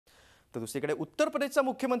तर दुसरीकडे उत्तर प्रदेशचा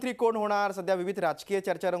मुख्यमंत्री कोण होणार, सध्या विविध राजकीय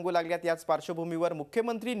चर्चा रंगू लागल्यात। याच पार्श्वभूमीवर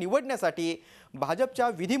मुख्यमंत्री निवडण्यासाठी भाजपच्या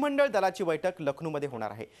विधिमंडळ दलाची बैठक लखनौमध्ये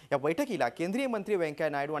होणार आहे। या बैठकीला केंद्रीय मंत्री व्यंकय्या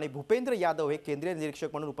नायडू आणि भूपेंद्र यादव हे केंद्रीय निरीक्षक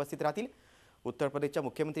म्हणून उपस्थित राहतील। उत्तर प्रदेशच्या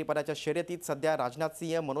मुख्यमंत्रीपदाच्या शर्यतीत सध्या राजनाथ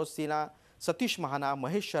सिंह, मनोज सिन्हा, सतीश महाना,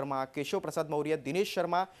 महेश शर्मा, केशव प्रसाद मौर्य, दिनेश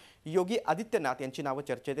शर्मा, योगी आदित्यनाथ यांची नावे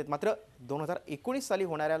चर्चेत आहेत। मात्र 2019 साली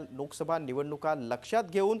होणाऱ्या लोकसभा निवडणुका लक्षात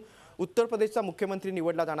घेऊन उत्तर प्रदेशचा मुख्यमंत्री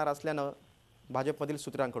निवडला जाणार असल्याने भाजपमधील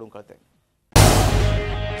सूत्रांकडून कळतंय।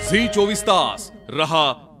 झी 24 तास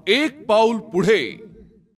रहा एक पाऊल पुढे।